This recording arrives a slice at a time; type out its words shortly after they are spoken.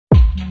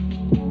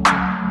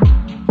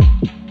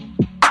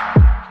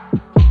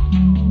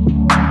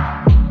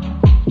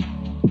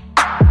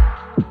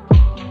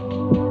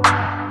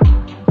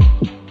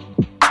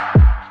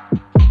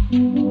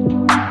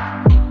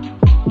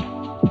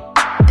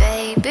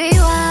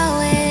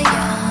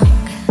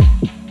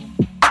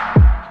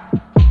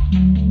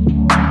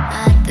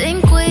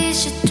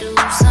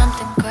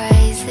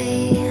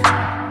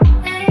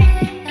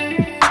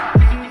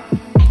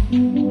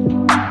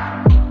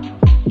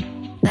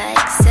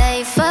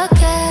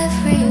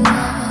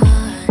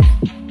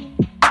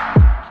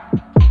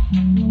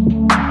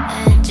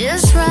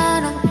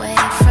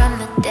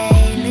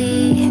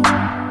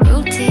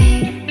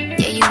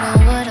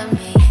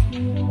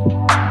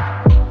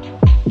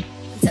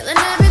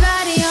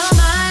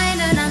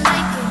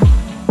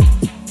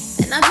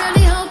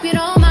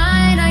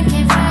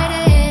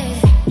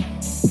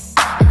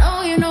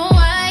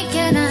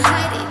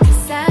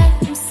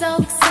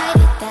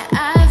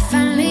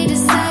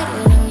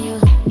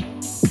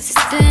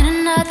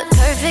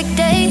perfect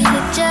day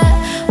with ya.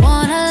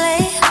 Wanna lay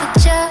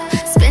with ya,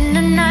 spend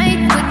the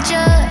night with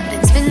ya,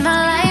 then spend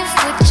my life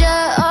with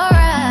ya.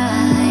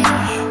 Alright,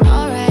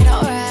 alright,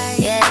 alright.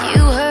 Yeah,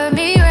 you heard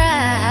me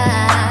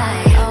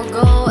right. I'll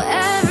go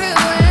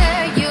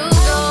everywhere you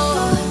go.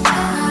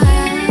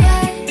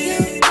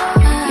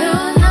 You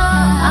know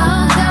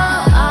I'll go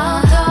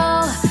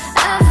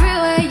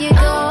everywhere you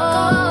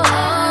go.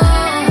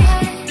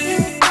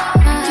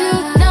 You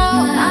know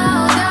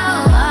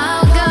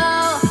I'll go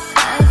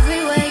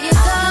everywhere you go.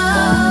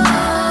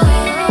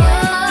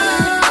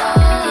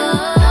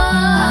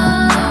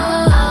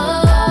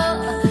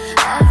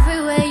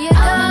 Everywhere you go.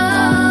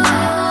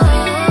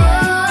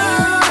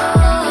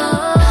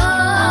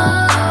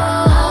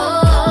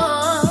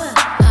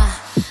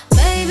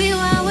 Baby,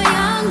 while we're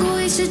young,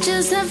 we should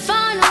just have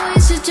fun.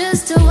 We should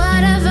just do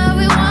whatever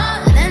we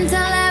want and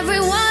tell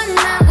everyone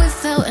that we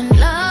fell in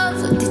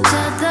love with each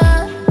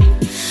other.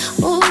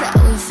 Oh, that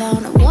we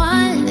found a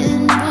one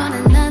in one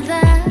another.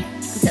 I'm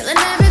telling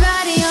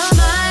everybody you're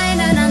mine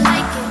and I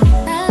like it,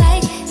 I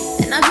like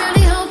it. And I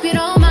really hope you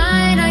don't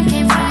mind, I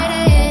can't fight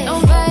it,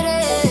 don't fight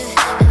it.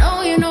 And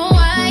oh, you know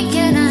why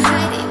can't I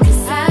hide it?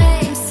 'Cause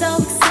I'm so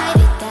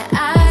excited that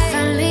I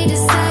finally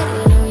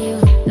decided on you.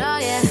 Oh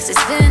yeah, 'cause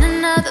it's been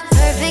another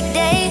perfect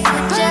day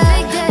with ya.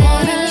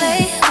 Wanna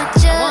lay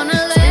with ya,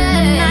 spend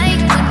the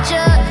night with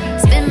ya,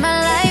 spend my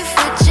life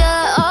with ya.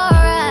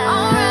 Alright,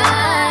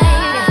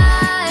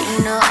 alright. You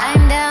know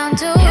I'm down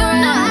to ride. You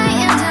know I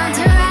am down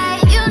to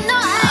ride. You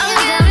know I am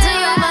down to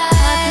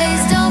ride.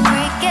 Please don't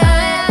break it.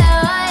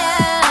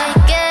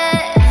 Take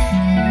it,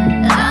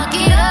 lock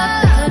it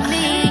up, put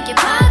me in your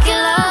pocket,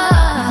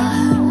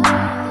 love.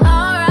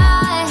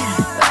 Alright,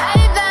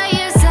 right by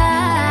your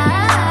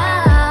side.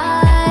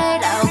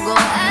 I'll go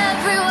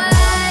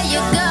everywhere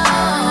you go.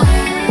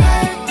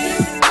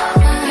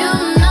 You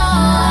know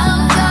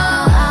I'll go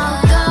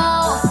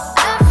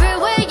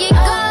everywhere you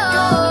go.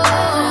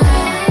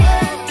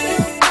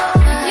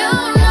 You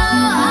know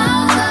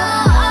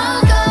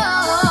I'll go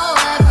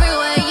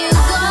everywhere you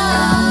go.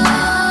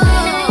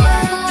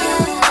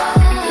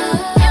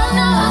 You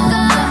know I'll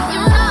go,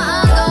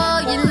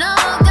 you know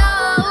I'll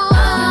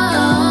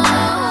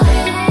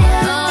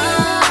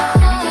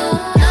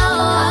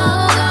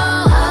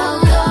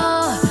go.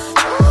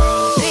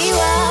 Be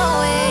well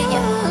with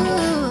you.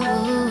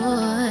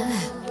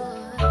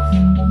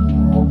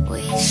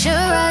 We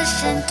should rush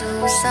and do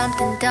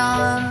something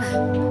dumb.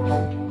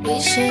 We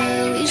should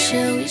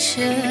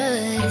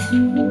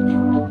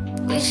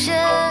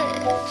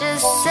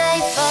just say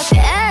fuck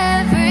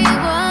everyone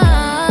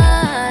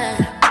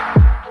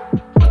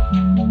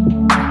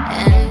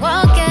and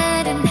walk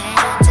hand in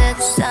hand to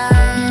the sun.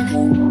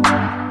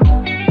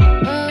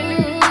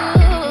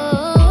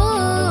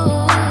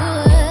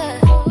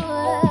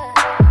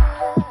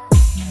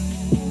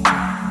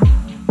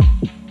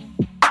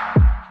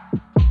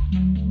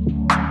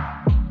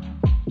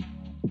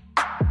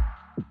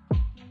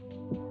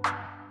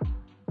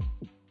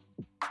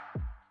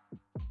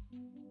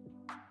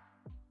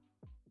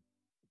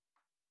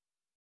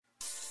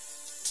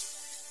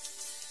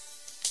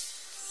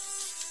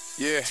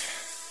 Yeah,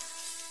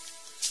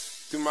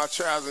 through my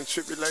trials and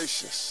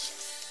tribulations,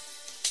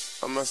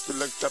 I must have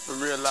looked up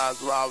and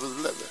realized where I was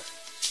living.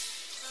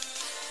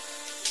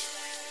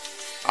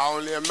 I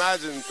only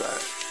imagined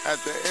that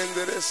at the end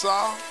of this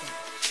all,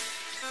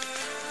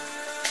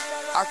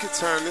 I could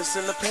turn this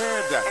into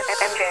paradise.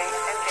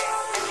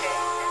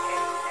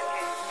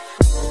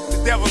 The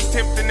devil's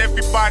tempting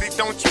everybody,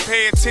 don't you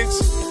pay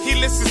attention. He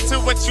listens to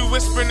what you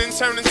whispering and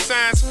turning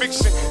science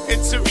fiction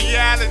into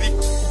reality.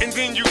 And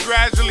then you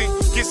gradually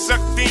get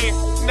sucked in.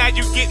 Now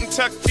you getting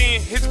tucked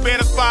in. His bed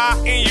of fire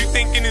and you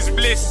thinking it's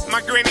bliss.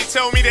 My granny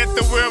told me that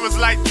the world was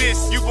like this.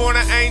 You born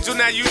an angel,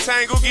 now you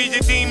tangle, give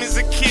your demons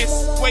a kiss.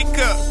 Wake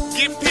up,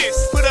 get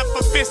pissed. Put up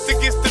a fist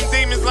against them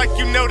demons like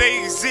you know they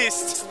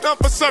exist.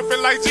 Stomp a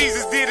serpent like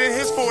Jesus did in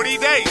his 40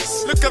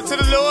 days. Look up to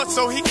the Lord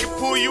so he can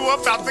pull you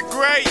up out the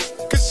grave.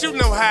 Cause you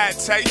know how it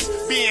tastes,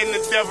 being the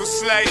devil's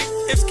slave.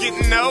 It's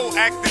getting old,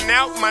 acting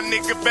out, my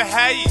nigga,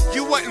 behave.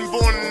 You wasn't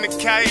born in the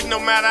cave, no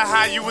matter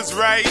how you was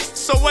raised.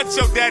 So what,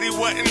 your daddy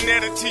wasn't there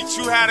to teach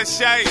you how to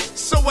shave?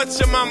 So what,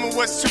 your mama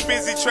was too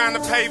busy trying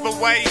to pave a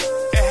way?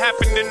 It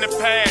happened in the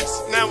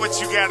past, now what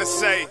you gotta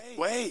say?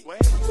 Wait,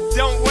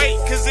 don't wait,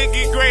 cause it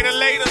get greater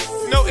later.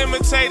 No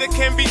imitator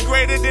can be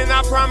greater than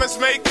our promise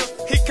maker.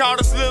 He called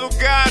us little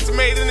gods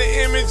made in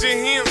the image of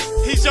him.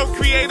 He's your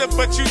creator,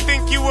 but you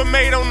think you were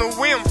made on a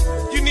whim.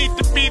 You need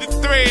to be the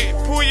thread,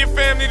 pull your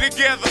family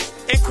together,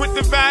 and quit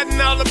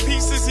dividing all the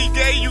pieces he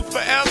gave you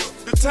forever.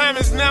 The time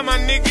is now, my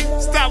nigga,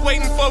 stop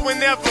waiting for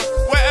whenever,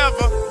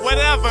 wherever,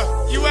 whatever.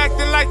 You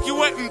acting like you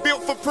wasn't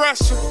built for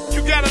pressure.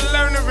 You gotta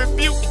learn to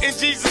rebuke in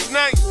Jesus'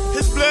 name.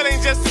 His blood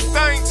ain't just a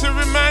stain to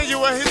remind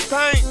you of his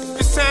pain.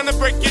 It's time to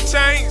break your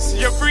chains,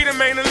 your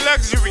freedom ain't a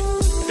luxury.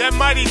 That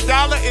mighty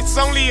dollar, it's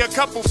only a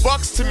couple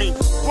bucks to me.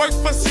 Work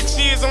for 6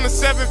 years, on the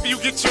 7th you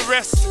get your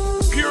rest.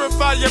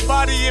 Purify your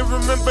body and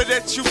remember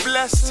that you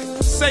blessed.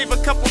 Save a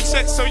couple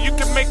checks so you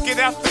can make it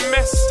out the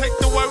mess. Take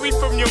the worry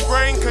from your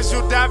brain cause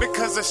you'll die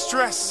because of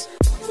stress.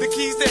 The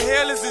keys to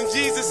hell is in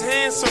Jesus'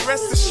 hands, so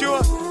rest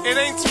assured, it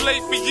ain't too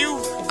late for you.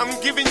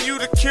 I'm giving you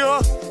the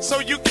cure, so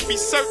you can be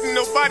certain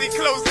nobody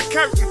closed the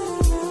curtain.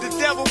 The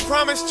devil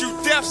promised you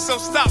death, so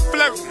stop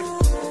flirting.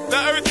 The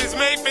earth is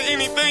made for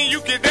anything you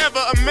could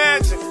ever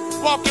imagine.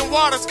 Walking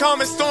waters,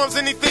 calming storms,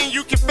 anything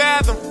you can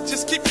fathom.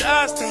 Just keep your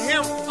eyes to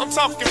him, I'm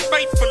talking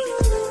faithfully.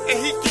 And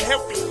he can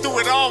help you through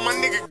it all, my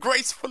nigga,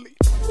 gracefully.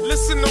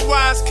 Listen to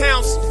wise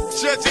counsel,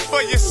 judge it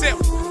for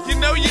yourself. You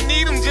know you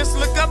need him, just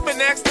look up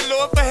and ask the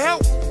Lord for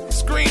help.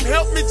 Scream,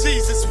 help me,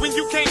 Jesus, when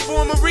you can't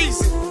form a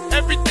reason.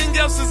 Everything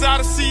else is out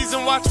of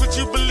season, watch what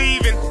you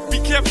believe in. Be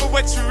careful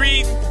what you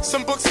read,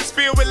 some books is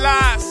filled with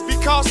lies. Be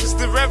cautious,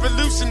 the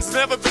revolution's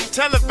never been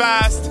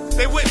televised.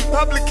 They wouldn't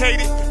publicate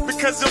it,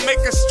 because it'll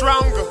make us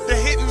stronger. The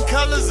hidden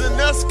colors in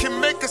us can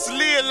make us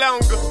live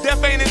longer.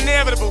 Death ain't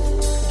inevitable,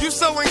 you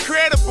so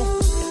incredible.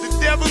 The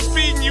devil's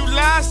feeding you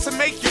lies to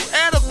make you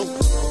edible.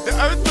 The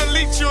earth will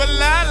eat you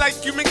alive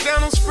like you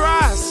McDonald's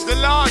fries. The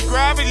law of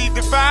gravity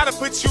divide to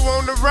put you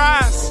on the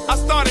rise. I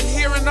started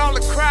hearing all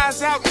the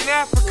cries out in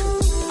Africa.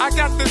 I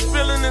got this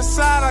feeling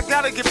inside, I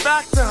gotta get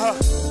back to her.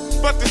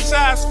 But the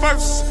child's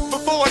first,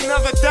 before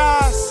another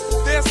dies.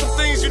 There's some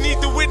things you need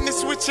to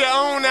witness with your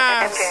own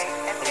eyes.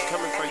 I'm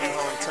coming for you,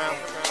 hometown.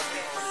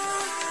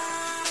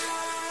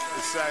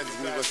 Besides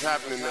me, what's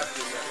happening there?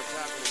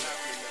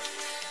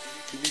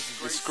 We need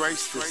to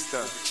disgrace this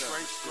stuff.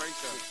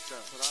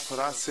 Put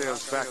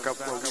ourselves back up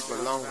where we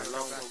belong.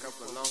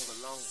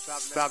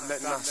 Stop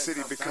letting our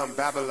city become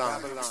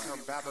Babylon.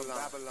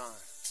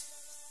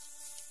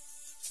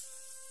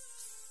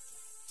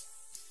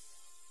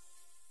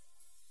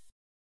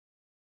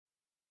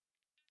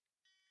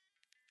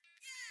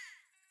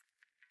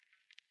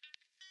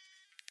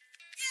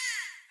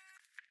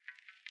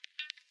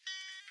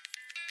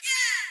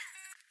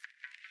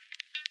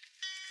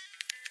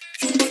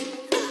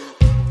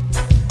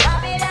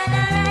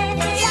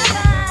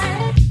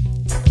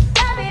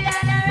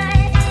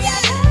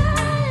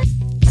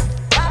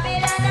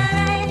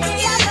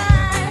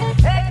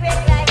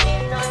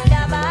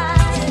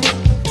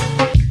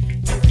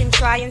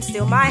 And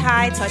steal my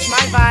high, touch my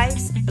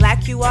vibes.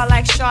 Black you are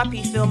like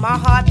Sharpie, feel my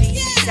heartbeat.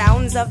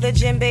 Sounds of the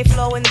djembe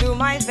flowing through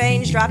my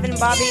veins, driving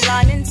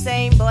Babylon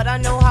insane. But I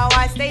know how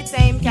I stay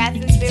tame, cats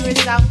and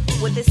spirits out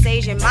with the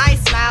sage in my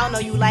smile. Know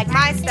you like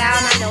my style,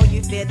 I know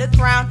you fear the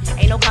crown.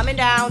 Ain't no coming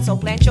down, so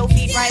plant your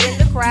feet right in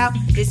the crowd.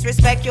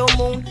 Disrespect your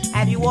moon,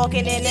 have you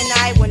walking in the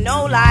night with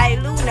no light,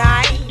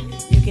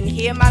 Lunite. You can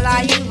hear my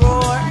lion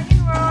roar.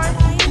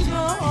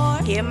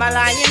 Hear my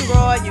lion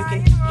roar, you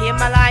can hear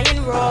my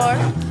lion roar.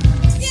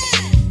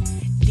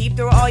 Deep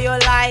through all your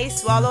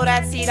lies, swallow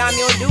that seed, I'm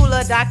your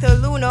doula. Dr.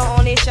 Luna,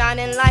 only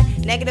shining light.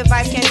 Negative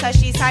vibes can't touch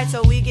these heights,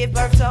 so we give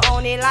birth to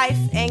only life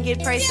and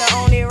get praise to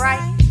only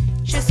right.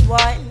 Just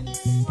one,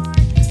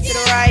 to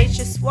the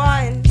righteous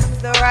one,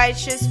 the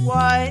righteous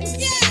one,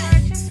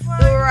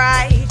 the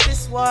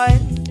righteous one.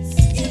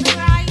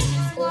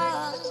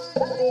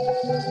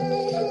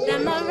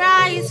 Them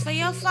arise for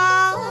your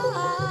fall.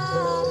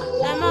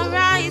 Them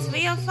arise for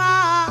your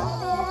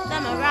fall.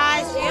 Them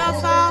arise for your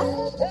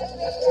fall.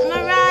 Them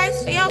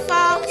arise for your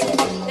fall.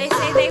 They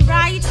say they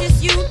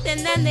righteous youth and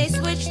then they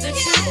switch the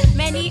truth.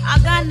 Many are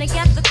gonna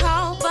get the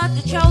call, but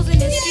the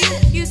chosen is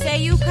few. You say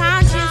you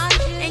conscious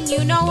and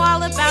you know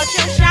all about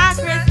your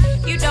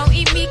chakras. You don't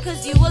eat meat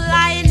cause you a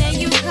lion and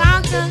you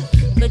conquer,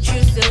 but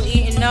you still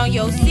eating on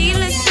your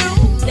seedless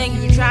fruit.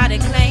 Then you try to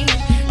claim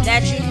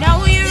that you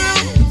know your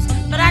roots,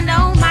 but I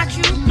know my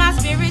truth. My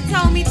spirit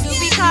told me to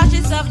be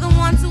cautious of the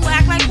ones who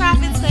act like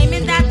prophets,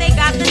 claiming that they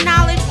got the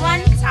knowledge.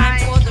 One time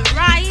for the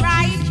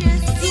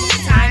righteous, two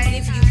times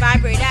if you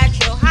vibrate at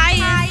your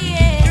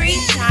highest, three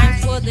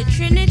times for the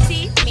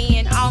Trinity. Me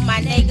and all my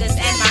niggas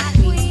and my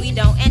queens, we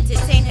don't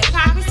entertain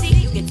hypocrisy.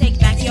 You can take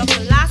back your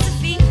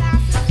philosophy.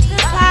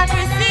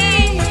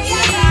 Hypocrisy.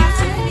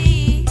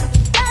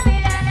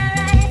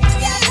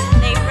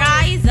 They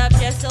rise up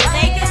just so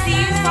they can see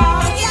you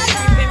fall.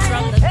 Creeping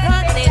from the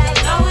cut, they the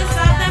lowest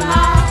of them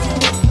all.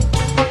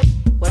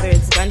 Whether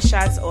it's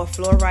gunshots or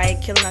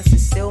fluoride, killing us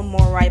is still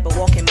more right. But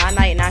walking my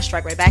night and I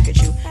strike right back at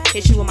you.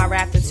 Hit you with my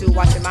raptor too.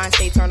 Watch your mind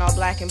stay turn all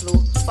black and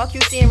blue. Fuck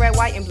you seeing red,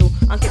 white, and blue.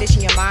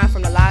 Uncondition your mind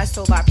from the lies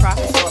told by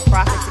prophets, or a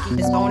prophet to keep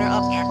his boner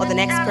up, or the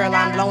next girl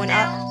I'm blowing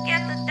up.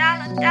 Get the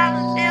dollar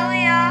bill,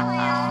 y'all.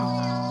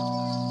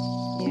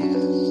 Yeah,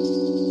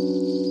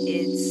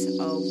 it's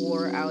a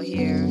war out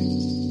here.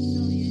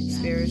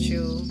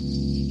 Spiritual,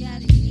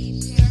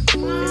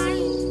 physical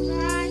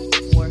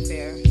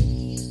warfare.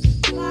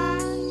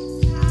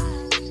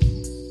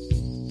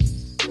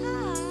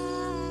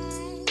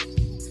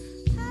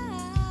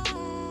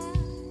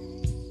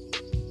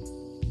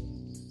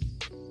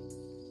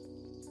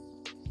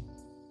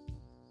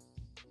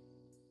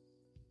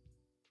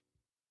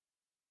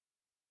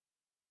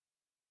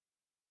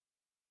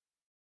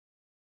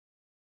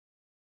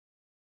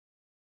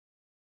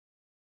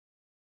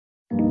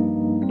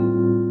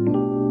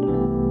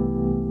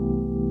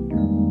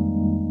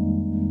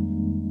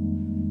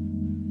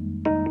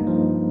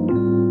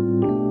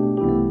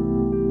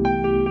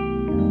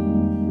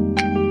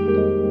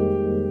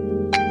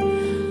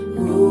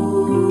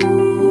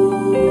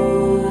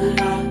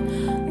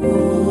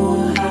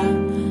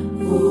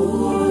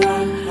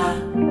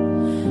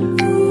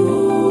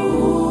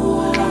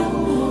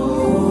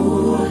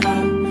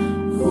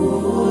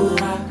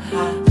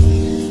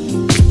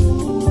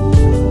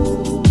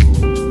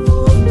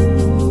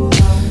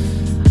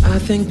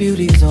 think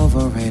beauty's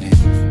overrated?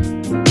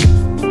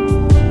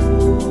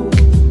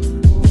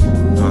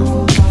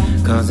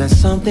 Cause that's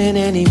something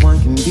anyone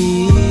can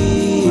be.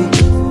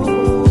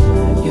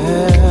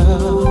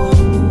 Yeah.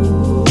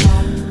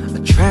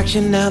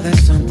 Attraction, now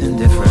that's something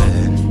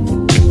different.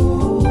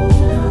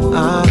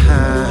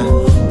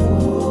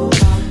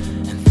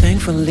 And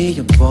thankfully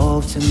you're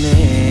both to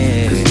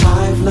me. Cause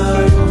I've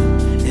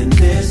learned in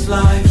this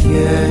life,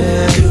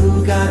 yeah,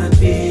 you gotta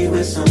be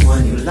with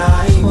someone you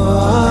like.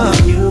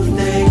 What you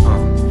think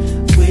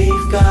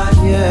we've got,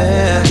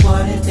 yeah,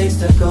 what it takes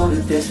to go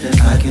the distance,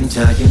 I can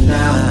tell you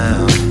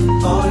now.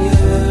 Oh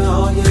yeah,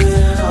 oh yeah,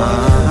 oh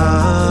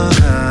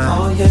yeah,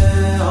 oh yeah,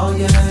 oh yeah, oh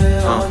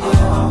yeah.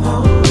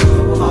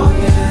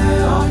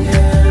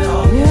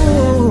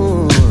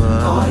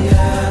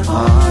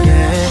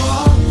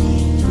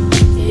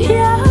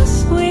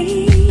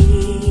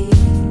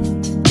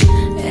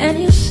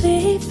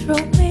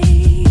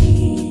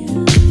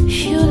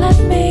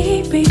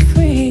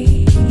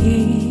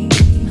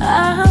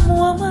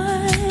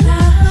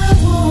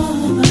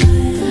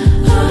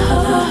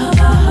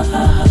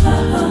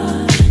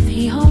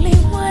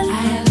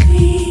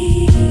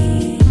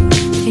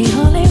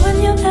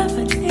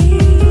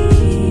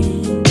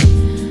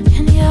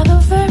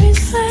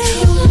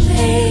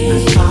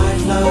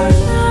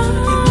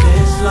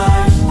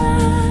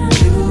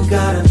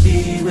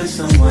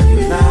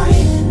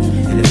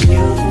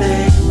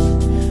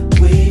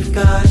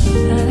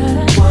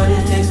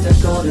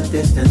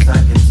 Distance, I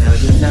can tell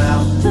you now.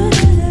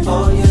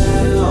 Oh yeah,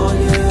 oh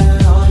yeah,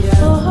 oh yeah, oh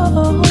yeah, oh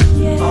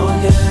yeah, oh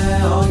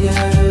yeah, oh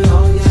yeah,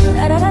 oh yeah, oh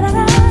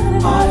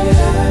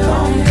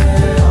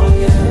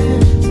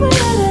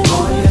yeah,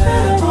 oh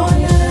yeah, oh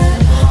yeah.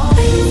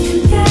 You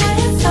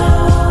get so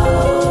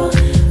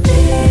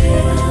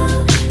feel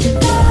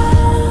love.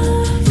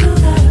 You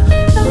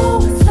gotta know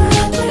what's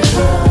up with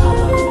her.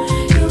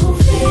 You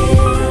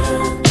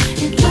feel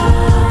in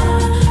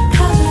love.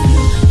 'Cause if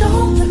you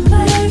don't, then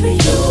baby,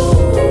 you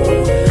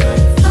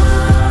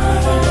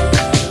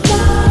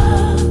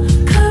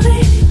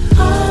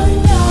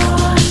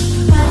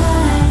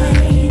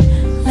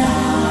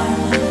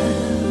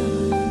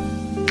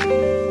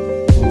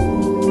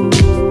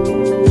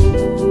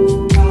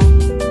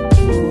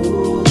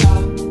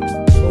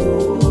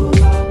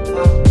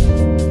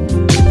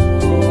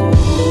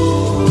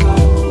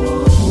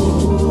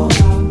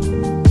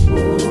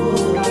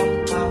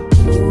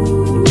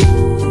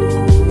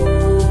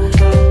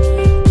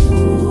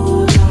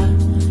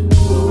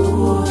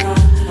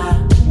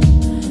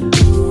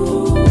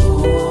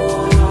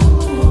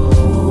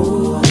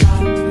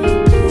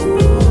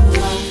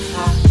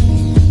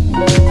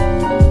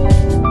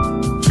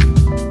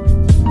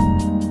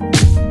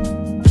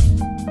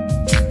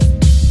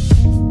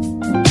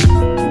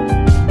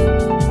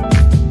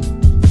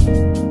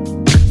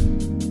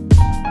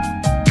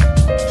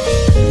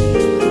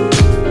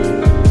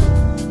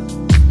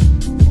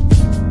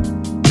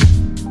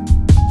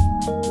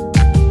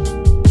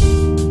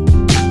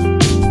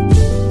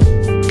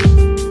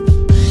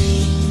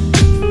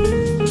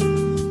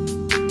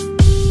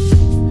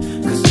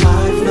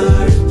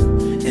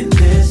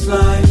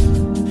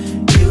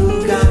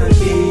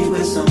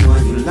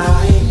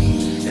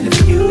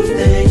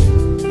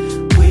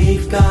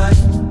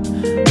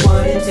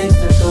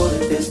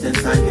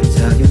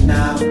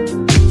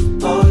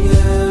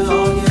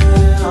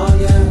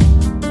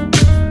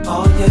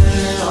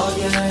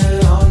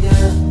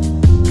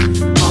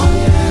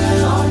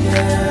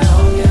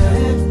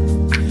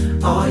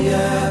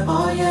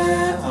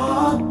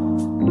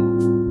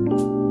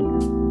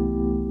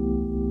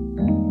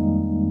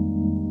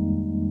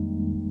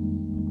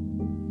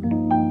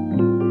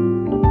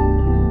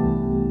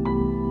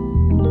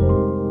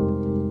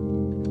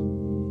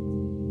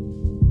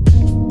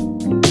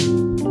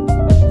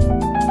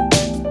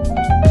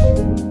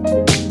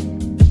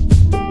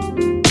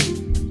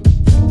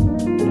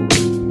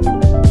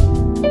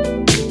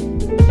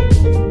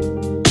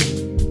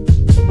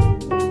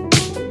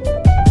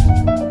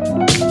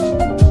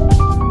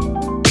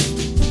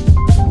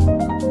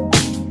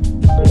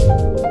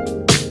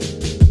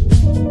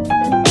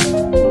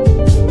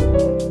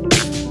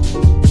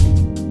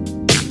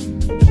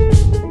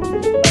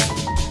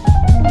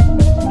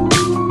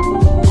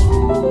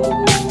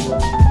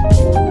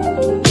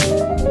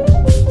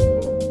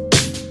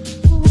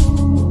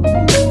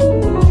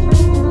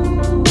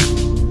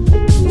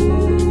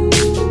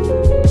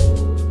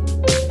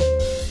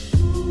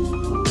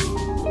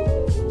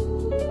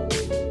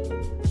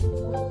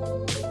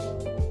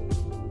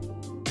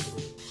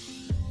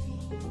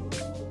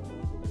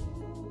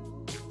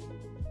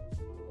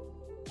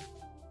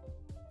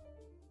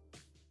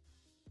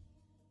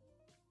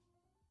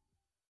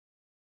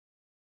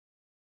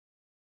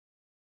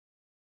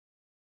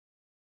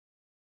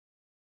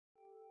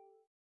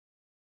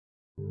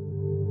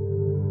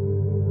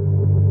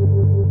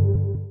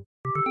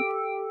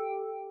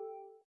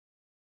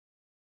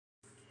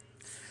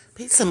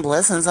Peace and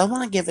blessings. I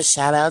want to give a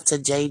shout out to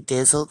Jay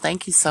Dizzle.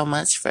 Thank you so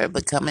much for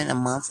becoming a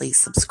monthly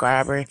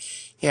subscriber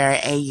here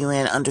at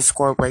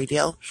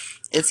AUN_radio.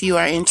 If you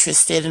are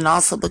interested in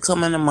also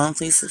becoming a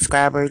monthly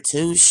subscriber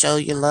to show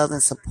your love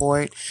and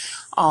support,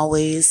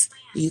 always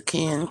you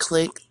can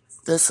click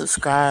the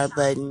subscribe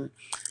button,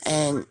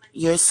 and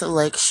your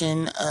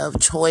selection of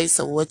choice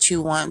of what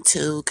you want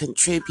to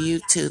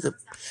contribute to the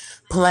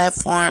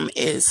platform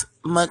is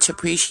much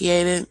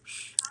appreciated.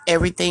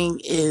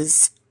 Everything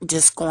is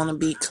just going to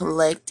be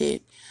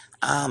collected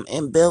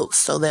and built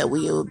so that we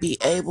will be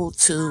able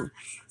to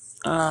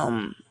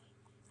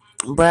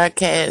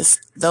broadcast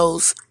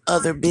those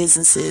other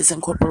businesses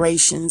and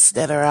corporations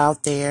that are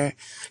out there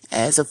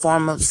as a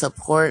form of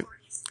support.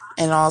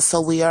 And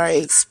also we are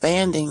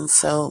expanding,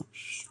 so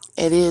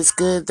it is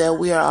good that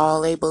we are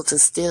all able to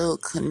still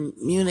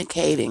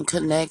communicate and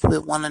connect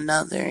with one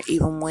another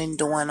even when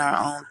doing our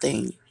own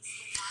thing.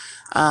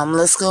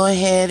 Let's go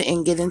ahead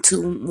and get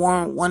into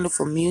more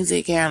wonderful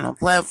music here on the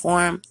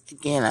platform.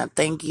 Again, I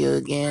thank you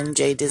again,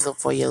 Jay Dizzle,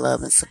 for your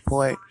love and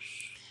support.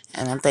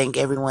 And I thank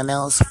everyone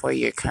else for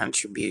your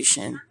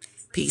contribution.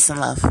 Peace and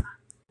love.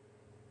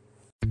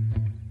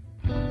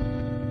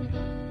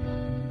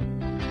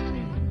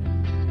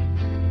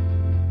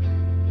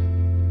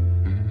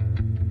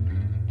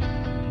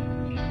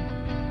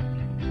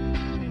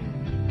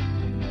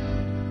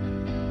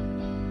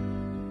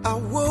 I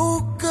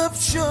woke up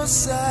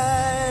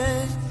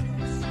shoreside.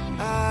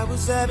 I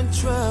was having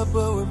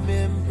trouble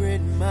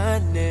remembering my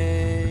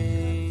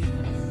name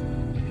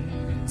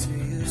till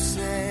you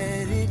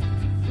said it.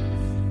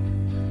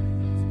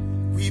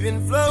 We've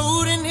been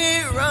floating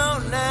here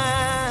all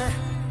night.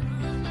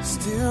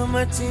 Still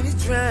martini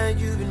dry,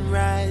 you've been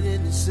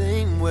riding the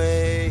same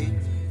way.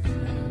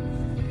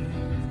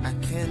 I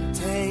can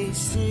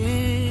taste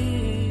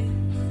it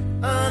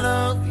all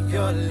over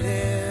your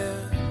lips.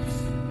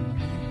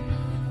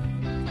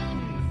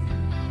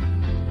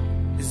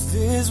 Is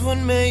this what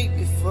made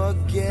me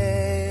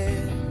forget?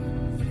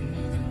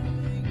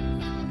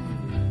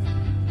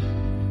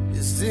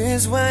 Is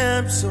this why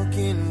I'm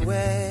soaking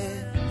wet?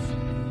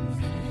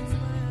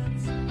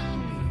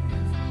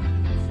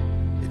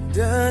 It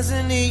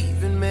doesn't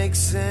even make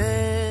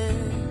sense.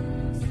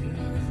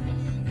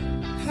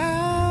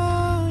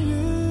 How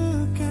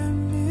you got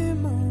me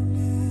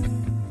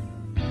moaning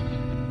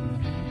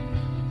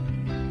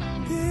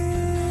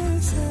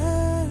this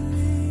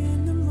early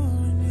in the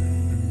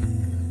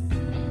morning.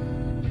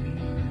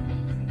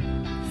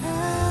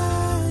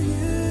 How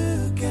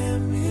you got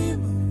me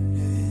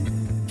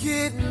moaning.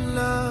 Getting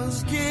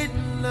lost,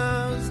 getting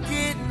lost,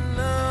 getting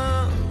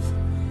lost.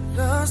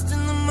 Lost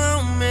in the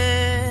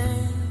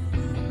moment.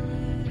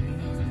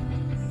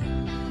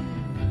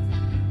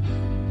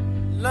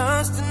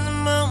 Lost in the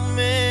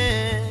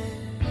moment.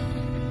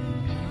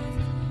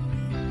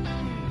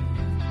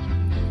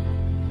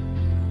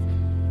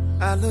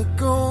 I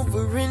look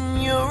over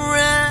in your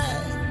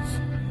eyes.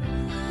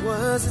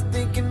 Was I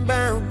thinking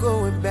about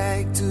going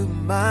back to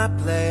my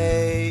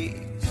place?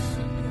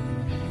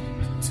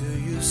 Till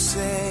you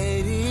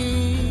said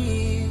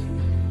it.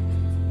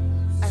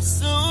 As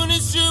soon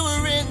as you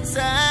were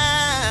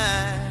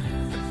inside,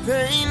 the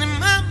pain in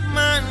my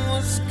mind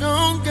was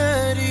gonna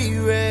get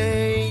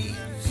erased.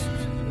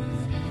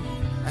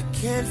 I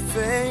can't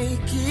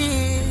fake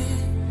it.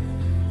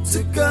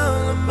 Took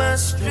all of my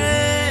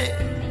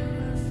strength.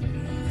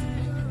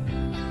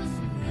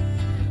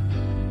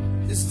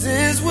 Is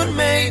this what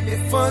made me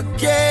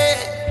forget?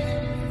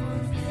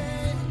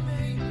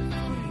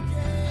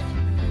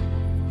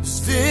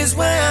 Is this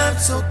why I'm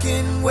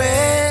soaking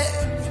wet?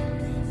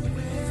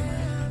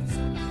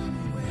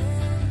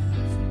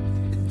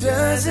 It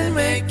doesn't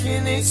make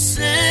any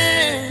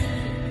sense.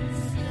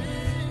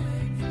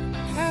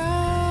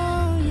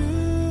 How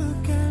you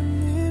got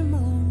me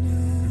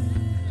moaning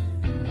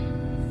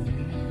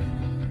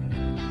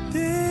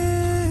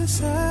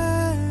this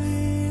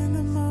early in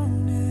the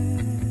morning.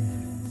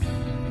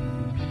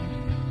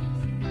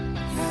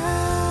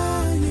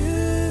 How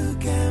you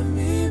got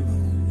me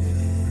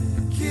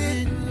moaning.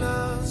 Getting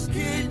lost,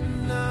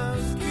 getting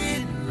lost,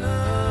 getting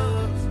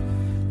lost.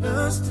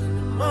 Lost in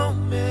the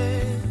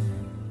moment.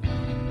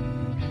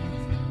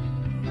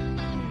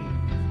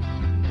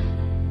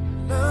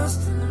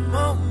 Lost in the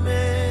moment.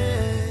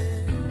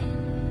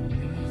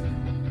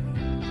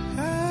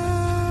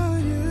 How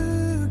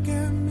you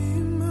got me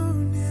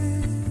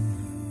moaning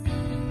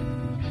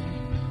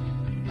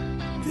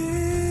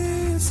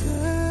this